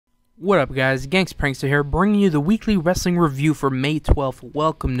What up, guys? Gangstapranksta here, bringing you the weekly wrestling review for May 12th.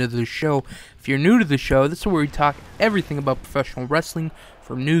 Welcome to the show. If you're new to the show, this is where we talk everything about professional wrestling,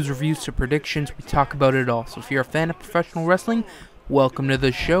 from news, reviews to predictions. We talk about it all. So if you're a fan of professional wrestling, welcome to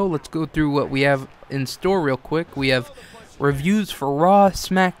the show. Let's go through what we have in store real quick. We have reviews for RAW,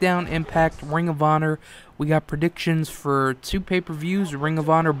 Smackdown, Impact, Ring of Honor. We got predictions for 2 pay-per-views, Ring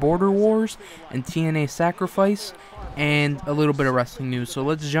of Honor Border Wars and TNA Sacrifice, and a little bit of wrestling news. So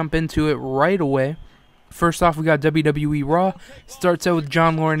let's jump into it right away. First off, we got WWE RAW. Starts out with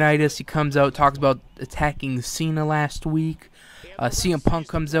John Laurinaitis. He comes out, talks about attacking Cena last week. CM Punk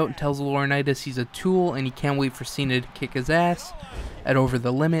comes out and tells Laurinaitis he's a tool and he can't wait for Cena to kick his ass at Over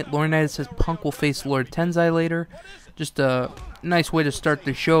the Limit. Laurinaitis says Punk will face Lord Tensai later. Just a nice way to start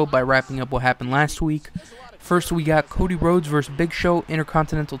the show by wrapping up what happened last week. First, we got Cody Rhodes versus Big Show,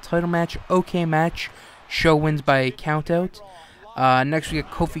 Intercontinental title match. Okay match. Show wins by a countout. Next, we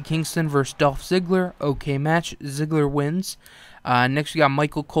got Kofi Kingston versus Dolph Ziggler. Okay match. Ziggler wins. Next, we got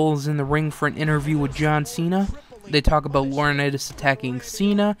Michael Cole's in the ring for an interview with John Cena. They talk about Laurinaitis attacking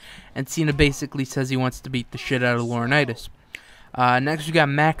Cena, and Cena basically says he wants to beat the shit out of Laurinaitis. Next, we got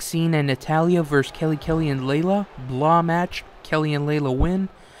Maxine and Natalya versus Kelly and Layla. Blah match. Kelly and Layla win.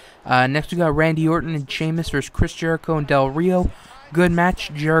 Next, we got Randy Orton and Sheamus versus Chris Jericho and Del Rio. Good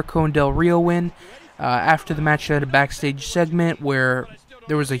match. Jericho and Del Rio win. After the match, they had a backstage segment where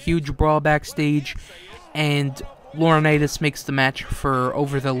there was a huge brawl backstage, and Laurinaitis makes the match for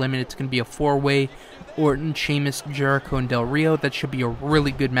Over the Limit. It's going to be a 4-way. Orton, Sheamus, Jericho, and Del Rio. That should be a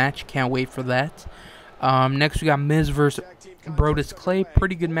really good match. Can't wait for that. Next, we got Miz versus Brodus Clay.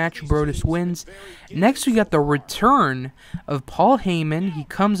 Pretty good match. Brodus wins. Next, we got the return of Paul Heyman. He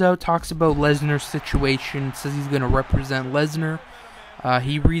comes out, talks about Lesnar's situation, says he's going to represent Lesnar.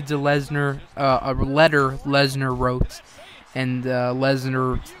 He reads a letter Lesnar wrote, and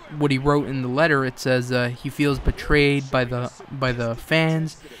Lesnar, what he wrote in the letter, it says he feels betrayed by the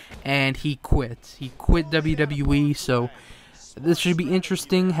fans, and he quit. He quit WWE. So this should be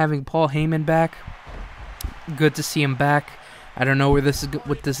interesting, having Paul Heyman back. Good to see him back. I don't know what this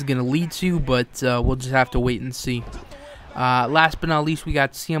is going to lead to, but we'll just have to wait and see. Last but not least, we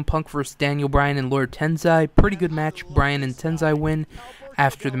got CM Punk versus Daniel Bryan and Lord Tensai. Pretty good match. Bryan and Tensai win.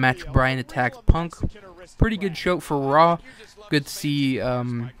 After the match, Bryan attacks Punk. Pretty good show for Raw. Good to see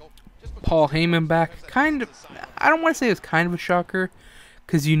Paul Heyman back. I don't want to say it was kind of a shocker,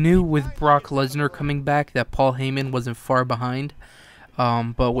 because you knew with Brock Lesnar coming back that Paul Heyman wasn't far behind.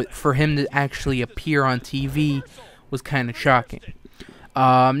 But for him to actually appear on TV was kind of shocking.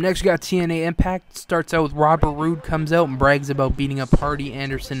 Next, we got TNA Impact. Starts out with Robert Roode comes out and brags about beating up Hardy,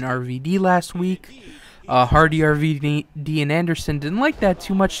 Anderson, and RVD last week. Hardy, RVD, and Anderson didn't like that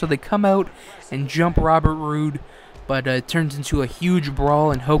too much, so they come out and jump Robert Roode. But it turns into a huge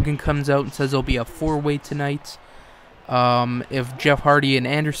brawl, and Hogan comes out and says it'll be a 4-way tonight. If Jeff Hardy and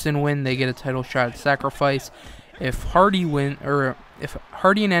Anderson win, they get a title shot at Sacrifice. If Hardy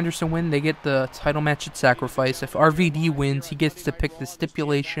and Anderson win, they get the title match at Sacrifice. If RVD wins, he gets to pick the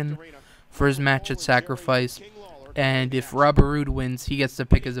stipulation for his match at Sacrifice. And if Robert Roode wins, he gets to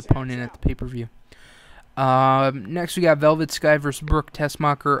pick his opponent at the pay-per-view. Next, we got Velvet Sky versus Brooke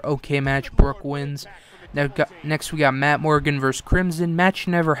Tessmacher. Okay match. Brooke wins. Next, we got Matt Morgan versus Crimson. Match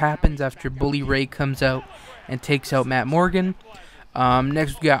never happens after Bully Ray comes out and takes out Matt Morgan.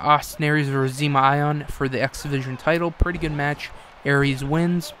 Next, we got Austin Aries versus Zema Ion for the X Division title. Pretty good match. Aries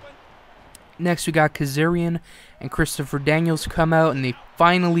wins. Next, we got Kazarian and Christopher Daniels come out, and they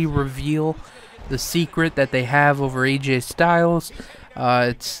finally reveal the secret that they have over AJ Styles.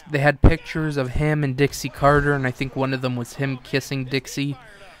 They had pictures of him and Dixie Carter, and I think one of them was him kissing Dixie.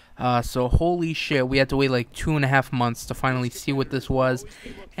 So holy shit, we had to wait like 2.5 months to finally see what this was.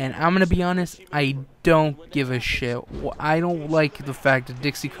 And I'm going to be honest, I don't give a shit. I don't like the fact that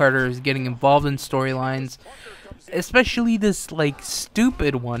Dixie Carter is getting involved in storylines, especially this like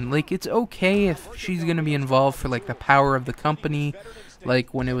stupid one. Like, it's okay if she's going to be involved for like the power of the company,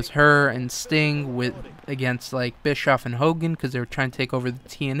 like when it was her and Sting against like Bischoff and Hogan because they were trying to take over the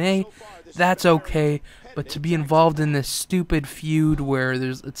TNA. That's okay. But to be involved in this stupid feud where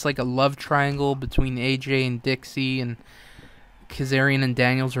it's like a love triangle between AJ and Dixie, and Kazarian and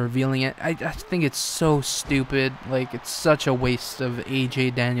Daniels are revealing it, I think it's so stupid. Like, it's such a waste of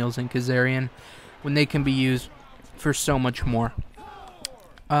AJ, Daniels, and Kazarian when they can be used for so much more.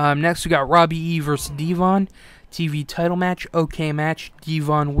 Next, we got Robbie E versus Devon. TV title match. Okay match.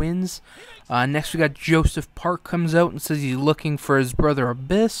 Devon wins. Next, we got Joseph Park comes out and says he's looking for his brother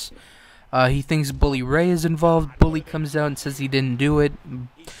Abyss. He thinks Bully Ray is involved. Bully comes out and says he didn't do it.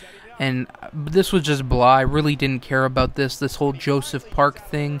 And this was just blah. I really didn't care about this whole Joseph Park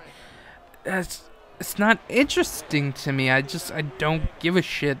thing. it's not interesting to me. I don't give a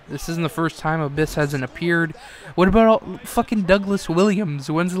shit. This isn't the first time Abyss hasn't appeared. What about fucking Douglas Williams?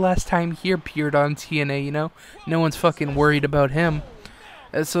 When's the last time he appeared on TNA, you know? No one's fucking worried about him.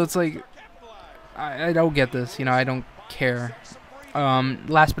 So it's like, I don't get this, you know, I don't care.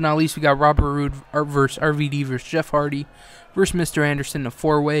 Last but not least, we got Robert Roode versus RVD versus Jeff Hardy versus Mr. Anderson, a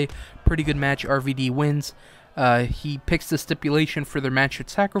 4-way. Pretty good match. RVD wins. He picks the stipulation for their match at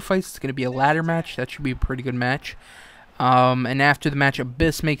Sacrifice. It's going to be a ladder match. That should be a pretty good match. And after the match,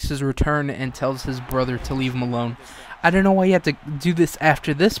 Abyss makes his return and tells his brother to leave him alone. I don't know why you have to do this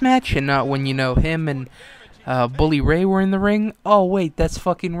after this match and not when, you know, him and Bully Ray were in the ring. Oh, wait, that's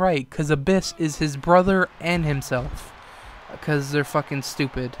fucking right, because Abyss is his brother and himself. Because they're fucking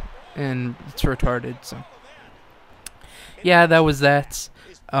stupid and it's retarded, so. Yeah, that was that.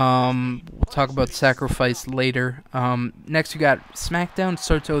 We'll talk about Sacrifice later. Next we got Smackdown.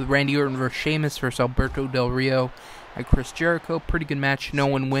 Starts out with Randy Orton versus Sheamus versus Alberto Del Rio and Chris Jericho. Pretty good match. No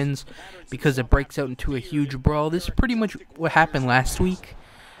one wins because it breaks out into a huge brawl. This is pretty much what happened last week,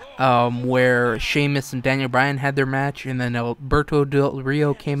 where Sheamus and Daniel Bryan had their match, and then Alberto Del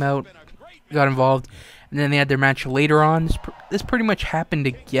Rio came out, got involved, and then they had their match later on. This pretty much happened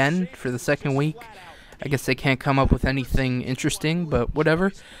again for the second week. I guess they can't come up with anything interesting, but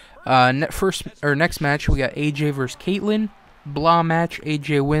whatever. Next match, we got AJ versus Caitlyn. Blah match.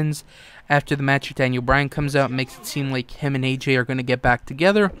 AJ wins. After the match, Daniel Bryan comes out and makes it seem like him and AJ are going to get back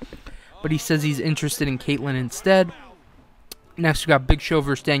together, but he says he's interested in Caitlyn instead. Next, we got Big Show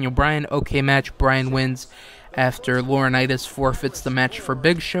versus Daniel Bryan. Okay match. Bryan wins after Laurinaitis forfeits the match for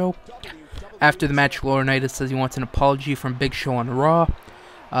Big Show. After the match, Laurinaitis says he wants an apology from Big Show on Raw.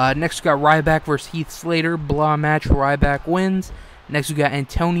 Next we got Ryback versus Heath Slater. Blah match. Ryback wins. Next we got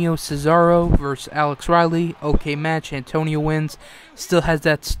Antonio Cesaro versus Alex Riley. Okay match. Antonio wins. Still has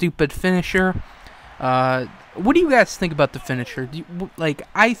that stupid finisher. What do you guys think about the finisher?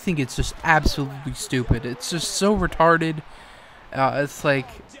 I think it's just absolutely stupid. It's just so retarded. It's like,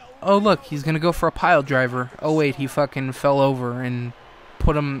 oh look, he's gonna go for a pile driver. Oh wait, he fucking fell over and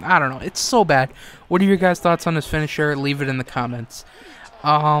put him. I don't know. It's so bad. What are your guys' thoughts on this finisher? Leave it in the comments.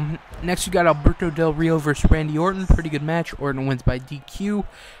 Next we got Alberto Del Rio versus Randy Orton. Pretty good match. Orton wins by DQ.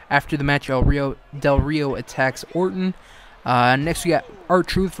 After the match, Del Rio attacks Orton. Next we got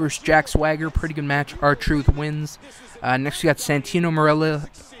R-Truth versus Jack Swagger. Pretty good match. R-Truth wins. Next we got Santino Marella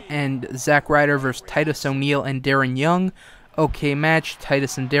and Zack Ryder versus Titus O'Neil and Darren Young. Okay match.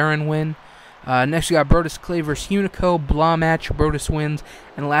 Titus and Darren win. Next we got Brodus Clay versus Unico. Blah match. Brodus wins.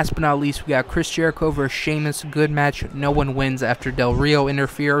 And last but not least, we got Chris Jericho versus Sheamus. Good match. No one wins after Del Rio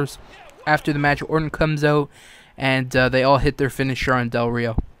interferes. After the match, Orton comes out, and they all hit their finisher on Del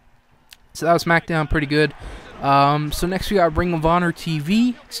Rio. So that was SmackDown. Pretty good. So next we got Ring of Honor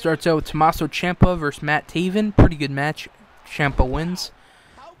TV. Starts out with Tommaso Ciampa versus Matt Taven. Pretty good match. Ciampa wins.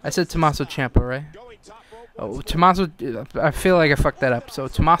 I said Tommaso Ciampa, right? Oh, I feel like I fucked that up. So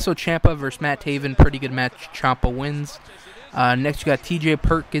Tommaso Ciampa versus Matt Taven. Pretty good match. Ciampa wins. Next we got TJ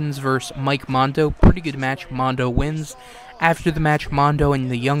Perkins versus Mike Mondo. Pretty good match. Mondo wins. After the match, Mondo and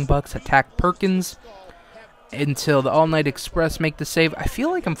the Young Bucks attack Perkins until the All Night Express make the save. I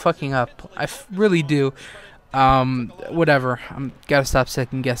feel like I'm fucking up. I really do. Whatever. I'm gotta stop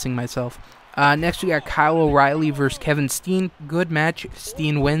second guessing myself. Next we got Kyle O'Reilly versus Kevin Steen. Good match.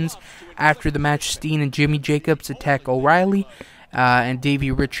 Steen wins. After the match, Steen and Jimmy Jacobs attack O'Reilly, and Davey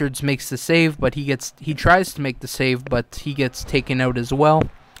Richards makes the save, but he tries to make the save, but he gets taken out as well.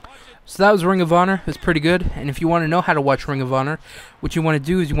 So that was Ring of Honor. It was pretty good. And if you want to know how to watch Ring of Honor, what you want to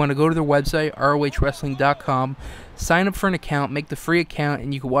do is you want to go to their website, rohwrestling.com, sign up for an account, make the free account,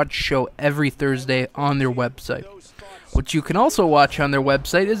 and you can watch the show every Thursday on their website. What you can also watch on their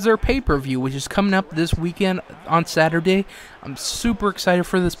website is their pay-per-view, which is coming up this weekend on Saturday. I'm super excited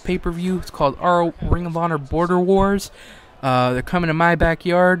for this pay-per-view. It's called Ring of Honor Border Wars. They're coming to my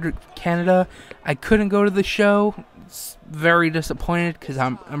backyard, Canada. I couldn't go to the show. Very disappointed because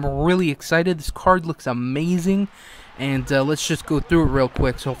I'm really excited. This card looks amazing, and let's just go through it real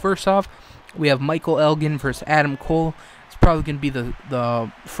quick. So first off, we have Michael Elgin versus Adam Cole. It's probably going to be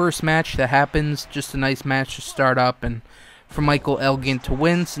the first match that happens. Just a nice match to start up, and for Michael Elgin to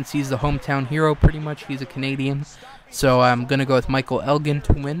win, since he's the hometown hero pretty much. He's a Canadian, so I'm going to go with Michael Elgin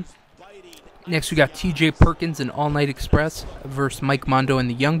to win. Next, we got TJ Perkins and All Night Express versus Mike Mondo and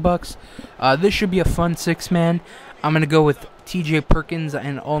the Young Bucks. This should be a fun six-man. I'm going to go with TJ Perkins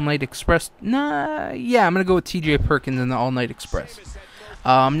and All Night Express. I'm going to go with TJ Perkins and the All Night Express.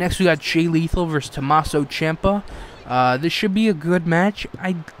 Next, we got Jay Lethal versus Tommaso Ciampa. This should be a good match.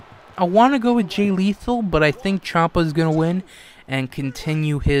 I want to go with Jay Lethal, but I think Ciampa is going to win. and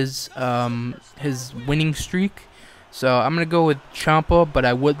continue his winning streak. So I'm going to go with Ciampa, but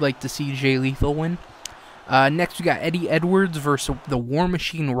I would like to see Jay Lethal win. Next, we got Eddie Edwards versus the War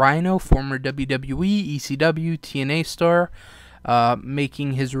Machine Rhino, former WWE, ECW, TNA star,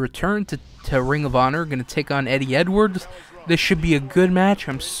 making his return to Ring of Honor. Going to take on Eddie Edwards. This should be a good match.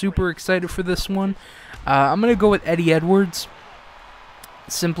 I'm super excited for this one. I'm going to go with Eddie Edwards,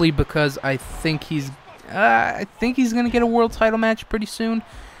 simply because I think he's going to get a world title match pretty soon.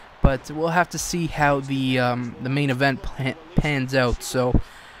 But we'll have to see how the main event pans out. So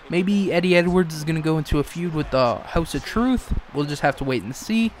maybe Eddie Edwards is going to go into a feud with the House of Truth. We'll just have to wait and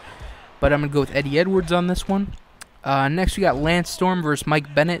see. But I'm going to go with Eddie Edwards on this one. Next, we got Lance Storm versus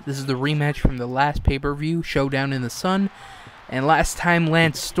Mike Bennett. This is the rematch from the last pay-per-view, Showdown in the Sun. And last time,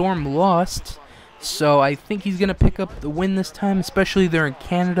 Lance Storm lost. So I think he's going to pick up the win this time, especially there in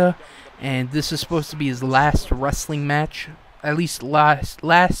Canada. And this is supposed to be his last wrestling match. At least last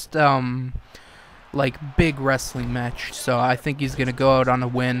like big wrestling match. So I think he's gonna go out on a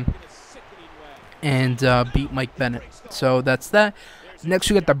win and beat Mike Bennett. So that's that. Next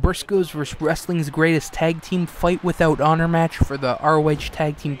we got the Briscoes versus Wrestling's Greatest Tag Team Fight Without Honor match for the ROH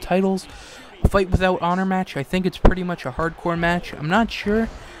Tag Team titles. Fight Without Honor match. I think it's pretty much a hardcore match. I'm not sure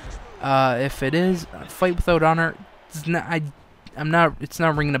if it is Fight Without Honor. It's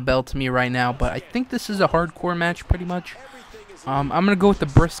not ringing a bell to me right now, but I think this is a hardcore match pretty much. I'm going to go with the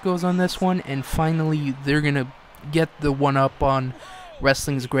Briscoes on this one, and finally they're going to get the one-up on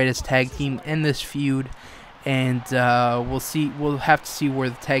Wrestling's Greatest Tag Team in this feud, and we'll have to see where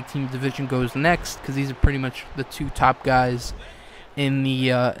the tag team division goes next, because these are pretty much the two top guys in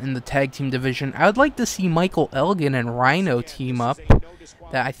the tag team division. I would like to see Michael Elgin and Rhino team up.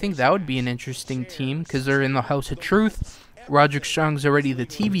 I think that would be an interesting team, because they're in the House of Truth. Roderick Strong's already the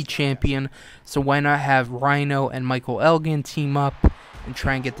TV champion, so why not have Rhino and Michael Elgin team up and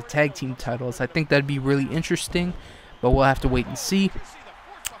try and get the tag team titles? I think that'd be really interesting, but we'll have to wait and see.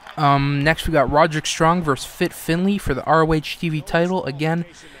 Next we got Roderick Strong versus Fit Finlay for the ROH TV title. Again,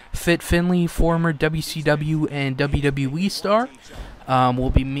 Fit Finlay, former WCW and WWE star, will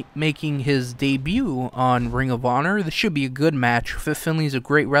be making his debut on Ring of Honor. This should be a good match. Fit Finlay is a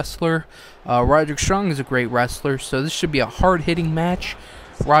great wrestler. Roderick Strong is a great wrestler, so this should be a hard-hitting match.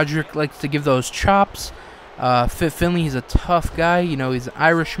 Roderick likes to give those chops. Fit Finlay is a tough guy. You know, he's an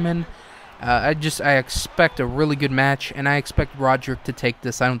Irishman. I expect a really good match, and I expect Roderick to take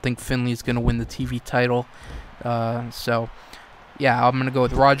this. I don't think Finley's going to win the TV title. Yeah, I'm going to go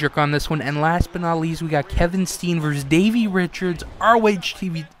with Roderick on this one. And last but not least, we got Kevin Steen versus Davey Richards, ROH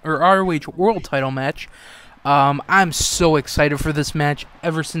TV or ROH World Title match. I'm so excited for this match.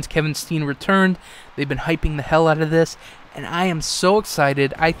 Ever since Kevin Steen returned, they've been hyping the hell out of this, and I am so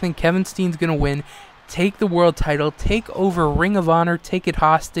excited. I think Kevin Steen's going to win, take the world title, take over Ring of Honor, take it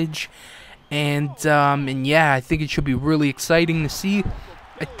hostage, and yeah, I think it should be really exciting to see.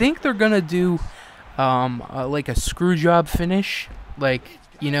 I think they're going to do like a screw job finish, like,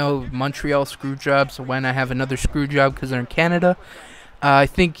 you know, Montreal screw jobs when I have another screw job because they're in Canada. I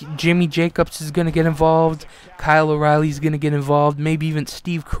think Jimmy Jacobs is going to get involved, Kyle O'Reilly's going to get involved, maybe even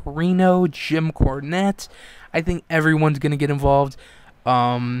Steve Corino, Jim Cornette. I think everyone's going to get involved.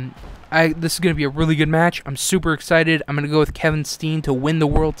 This is going to be a really good match. I'm super excited. I'm going to go with Kevin Steen to win the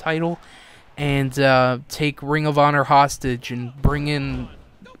world title and take Ring of Honor hostage and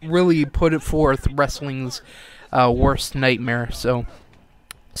really put it forth wrestling's worst nightmare. So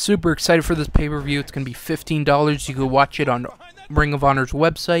super excited for this pay-per-view. It's going to be $15. You can watch it on Ring of Honor's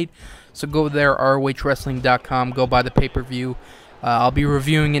website, so go there, rohwrestling.com, go buy the pay-per-view. I'll be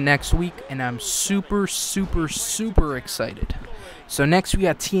reviewing it next week, and I'm super excited. So next we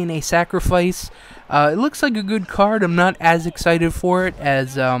got TNA Sacrifice. It looks like a good card. I'm not as excited for it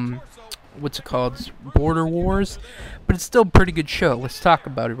as Border Wars, but it's still a pretty good show. Let's talk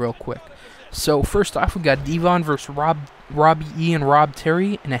about it real quick. So first off, we got Devon versus Robbie E and Rob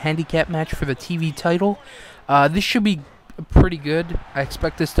Terry in a handicap match for the TV title. This should be pretty good. I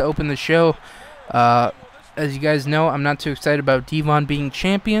expect this to open the show. As you guys know, I'm not too excited about Devon being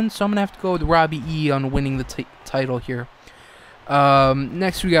champion, so I'm going to have to go with Robbie E on winning the title here.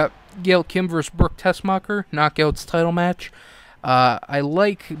 Next, we got Gail Kim versus Brooke Tessmacher, Knockouts title match. I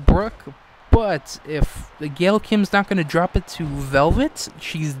like Brooke, but if Gail Kim's not going to drop it to Velvet,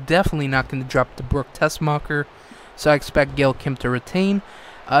 she's definitely not going to drop it to Brooke Tessmacher, so I expect Gail Kim to retain.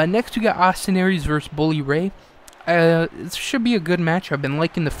 Next, we got Austin Aries versus Bully Ray. It should be a good match. I've been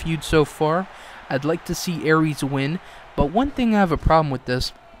liking the feud so far. I'd like to see Aries win, but one thing I have a problem with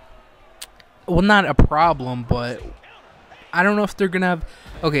this, well, not a problem, but I don't know if they're going to have...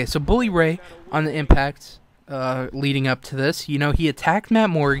 Okay, so Bully Ray on the Impact leading up to this. You know, he attacked Matt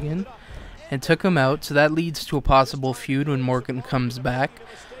Morgan and took him out, so that leads to a possible feud when Morgan comes back.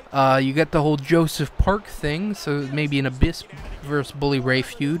 You got the whole Joseph Park thing, so maybe an Abyss versus Bully Ray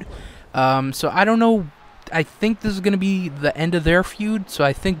feud. So I don't know. I think this is going to be the end of their feud, so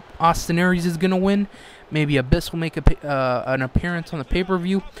I think Austin Aries is going to win. Maybe Abyss will make an appearance on the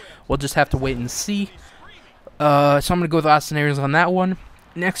pay-per-view. We'll just have to wait and see. So I'm going to go with Austin Aries on that one.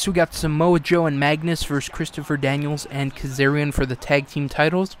 Next, we got Samoa Joe and Magnus versus Christopher Daniels and Kazarian for the tag team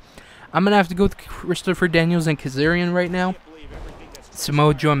titles. I'm going to have to go with Christopher Daniels and Kazarian right now.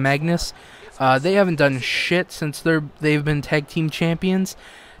 Samoa Joe and Magnus, they haven't done shit since they've been tag team champions.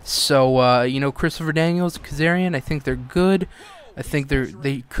 So, you know, Christopher Daniels, Kazarian, I think they're good. I think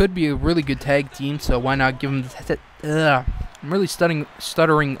they could be a really good tag team, so why not give them I'm really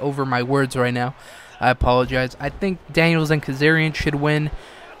stuttering over my words right now. I apologize. I think Daniels and Kazarian should win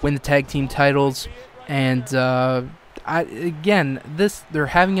the tag team titles. And, they're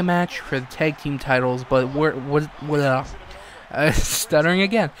having a match for the tag team titles, but stuttering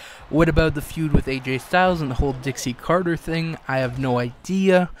again. What about the feud with AJ Styles and the whole Dixie Carter thing? I have no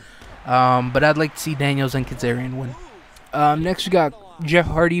idea. But I'd like to see Daniels and Kazarian win. Next we got Jeff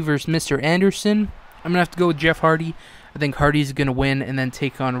Hardy versus Mr. Anderson. I'm going to have to go with Jeff Hardy. I think Hardy's going to win and then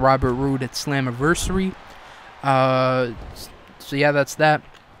take on Robert Roode at Slammiversary. So yeah, that's that.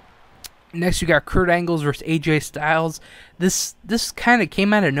 Next we got Kurt Angle versus AJ Styles. This kind of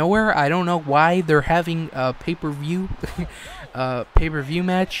came out of nowhere. I don't know why they're having a pay-per-view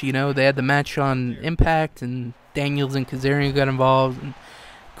match. You know, they had the match on Impact and Daniels and Kazarian got involved, and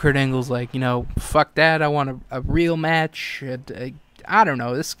Kurt Angle's like, you know, fuck that, I want a real match. I don't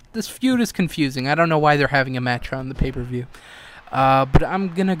know, this feud is confusing. I don't know why they're having a match on the pay-per-view. But I'm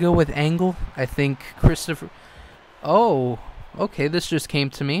gonna go with Angle. I think Christopher... Oh, okay, this just came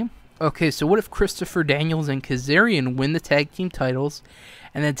to me. Okay, so what if Christopher Daniels and Kazarian win the tag team titles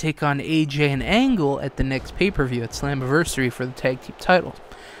and then take on AJ and Angle at the next pay-per-view at Slammiversary for the tag team titles?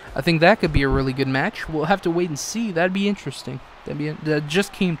 I think that could be a really good match. We'll have to wait and see. That'd be interesting. That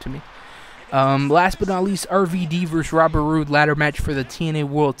just came to me. Last but not least, RVD versus Robert Roode ladder match for the TNA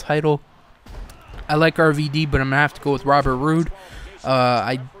World title. I like RVD, but I'm going to have to go with Robert Roode.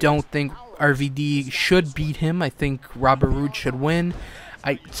 I don't think RVD should beat him. I think Robert Roode should win.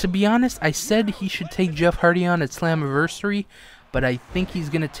 To be honest, I said he should take Jeff Hardy on at Slammiversary, but I think he's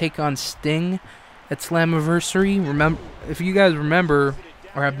going to take on Sting at Slammiversary. If you guys remember,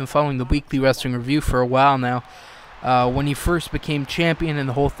 or have been following the Weekly Wrestling Review for a while now, when he first became champion and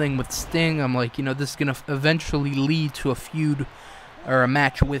the whole thing with Sting, I'm like, you know, this is going to eventually lead to a feud or a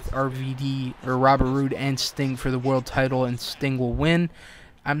match with RVD or Robert Roode and Sting for the world title, and Sting will win.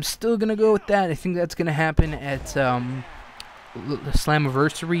 I'm still going to go with that. I think that's going to happen at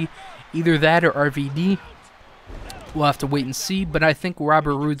Slammiversary. Either that or RVD. We'll have to wait and see, but I think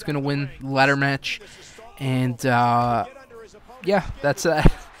Robert Roode's going to win the ladder match. And, yeah, that's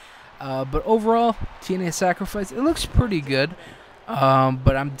that. But overall, TNA Sacrifice, it looks pretty good.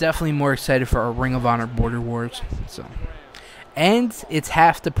 But I'm definitely more excited for our Ring of Honor Border Wars. So, and it's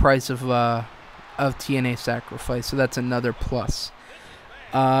half the price of TNA Sacrifice, so that's another plus.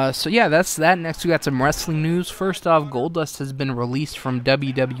 So yeah, that's that. Next we got some wrestling news. First off, Goldust has been released from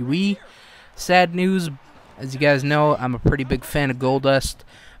WWE. Sad news. As you guys know, I'm a pretty big fan of Goldust,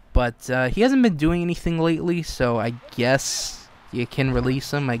 but he hasn't been doing anything lately, so I guess you can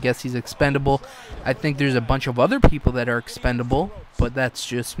release him. I guess he's expendable. I think there's a bunch of other people that are expendable, but that's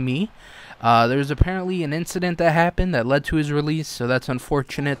just me. There's apparently an incident that happened that led to his release, so that's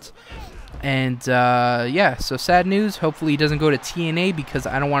unfortunate. And, yeah, so sad news. Hopefully he doesn't go to TNA because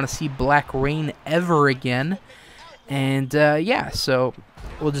I don't want to see Black Rain ever again. And, yeah, so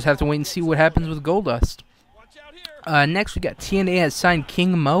we'll just have to wait and see what happens with Goldust. Next, we got TNA has signed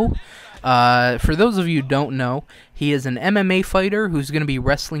King Mo. For those of you who don't know, he is an MMA fighter who's going to be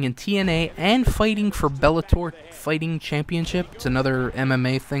wrestling in TNA and fighting for Bellator Fighting Championship. It's another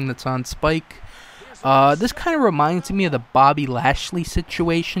MMA thing that's on Spike. This kind of reminds me of the Bobby Lashley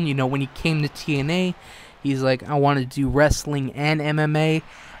situation. You know, when he came to TNA, he's like, I want to do wrestling and MMA,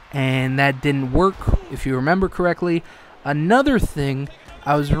 and that didn't work, if you remember correctly. Another thing,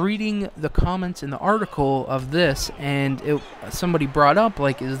 I was reading the comments in the article of this, and somebody brought up,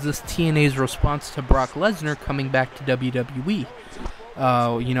 like, is this TNA's response to Brock Lesnar coming back to WWE?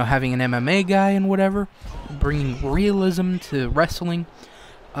 You know, having an MMA guy and whatever, bringing realism to wrestling.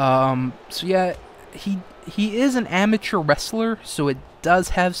 So yeah, he is an amateur wrestler, so it does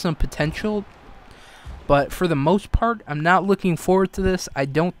have some potential. But for the most part, I'm not looking forward to this. I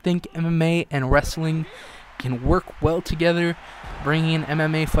don't think MMA and wrestling can work well together. Bringing in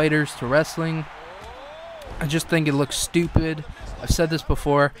MMA fighters to wrestling, I just think it looks stupid. I've said this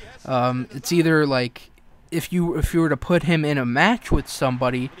before. It's either like if you were to put him in a match with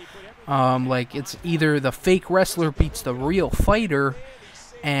somebody, like it's either the fake wrestler beats the real fighter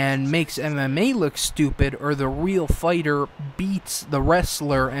and makes MMA look stupid, or the real fighter beats the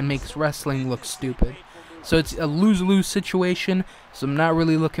wrestler and makes wrestling look stupid. So it's a lose-lose situation, so I'm not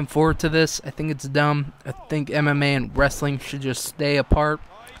really looking forward to this. I think it's dumb. I think MMA and wrestling should just stay apart,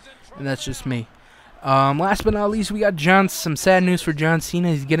 and that's just me. Last but not least, we got some sad news for John Cena.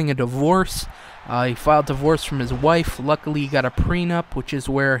 He's getting a divorce. He filed divorce from his wife. Luckily, he got a prenup, which is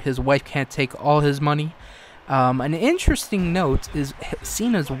where his wife can't take all his money. An interesting note is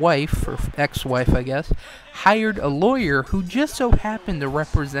Cena's wife, or ex-wife, I guess, hired a lawyer who just so happened to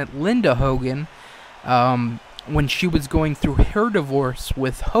represent Linda Hogan when she was going through her divorce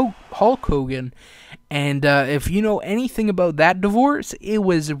with Hulk Hogan. And if you know anything about that divorce, it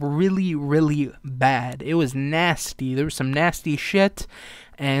was really, really bad. It was nasty. There was some nasty shit.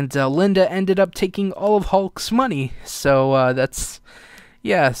 And Linda ended up taking all of Hulk's money. So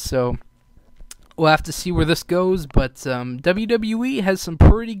so we'll have to see where this goes. But WWE has some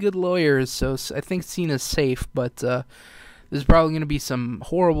pretty good lawyers, so I think Cena's safe. But there's probably going to be some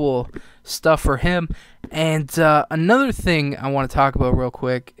horrible stuff for him. And another thing I want to talk about real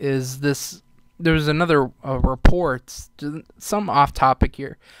quick is this. There's another report, some off topic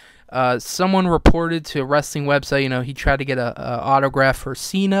here. Someone reported to a wrestling website, he tried to get a autograph for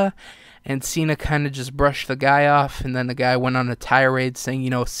Cena, and Cena kind of just brushed the guy off, and then the guy went on a tirade saying,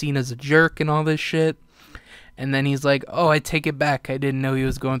 Cena's a jerk and all this shit. And then he's like, oh, I take it back. I didn't know he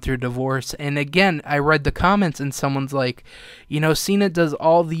was going through a divorce. And again, I read the comments and someone's like, Cena does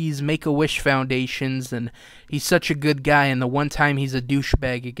all these Make-A-Wish foundations and he's such a good guy. And the one time he's a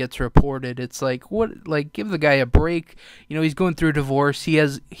douchebag, it gets reported. It's like, what? Like, give the guy a break. He's going through a divorce.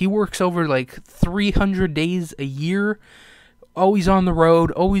 He works over like 300 days a year, always on the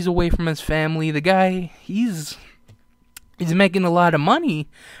road, always away from his family. The guy, he's making a lot of money,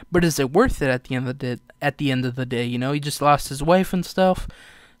 but is it worth it at the end of the day? He just lost his wife and stuff.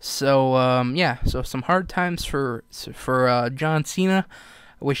 So so some hard times for John Cena.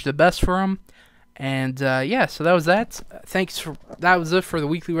 I wish the best for him. And so that was that. That was it for the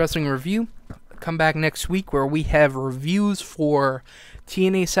weekly wrestling review. Come back next week where we have reviews for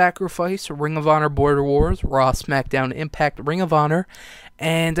TNA Sacrifice, Ring of Honor Border Wars, Raw, SmackDown, Impact, Ring of Honor,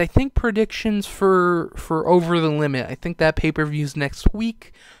 and I think predictions for Over the Limit. I think that pay-per-view's next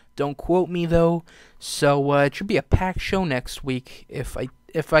week. Don't quote me though. So it should be a packed show next week if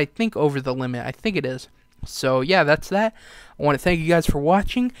I think Over the Limit. I think it is. So yeah, that's that. I want to thank you guys for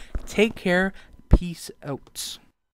watching. Take care. Peace out.